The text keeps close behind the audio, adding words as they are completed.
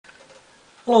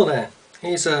Hello there,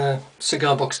 here's a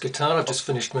cigar box guitar I've just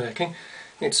finished making.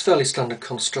 It's fairly standard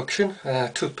construction,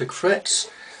 toothpick frets.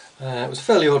 It was a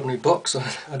fairly ordinary box. I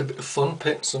had a bit of fun,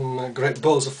 picked some great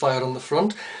balls of fire on the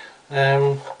front.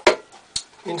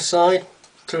 Inside,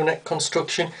 through neck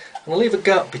construction, and I leave a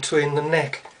gap between the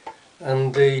neck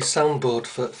and the soundboard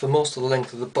for most of the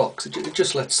length of the box. It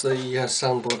just lets the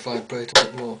soundboard vibrate a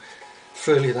bit more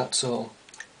freely, that's all.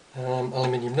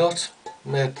 Aluminium nut,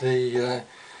 made the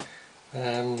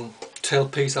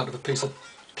tailpiece out of a piece of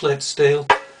plate steel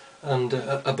and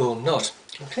a bone knot.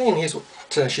 Okay, and here's what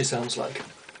she sounds like.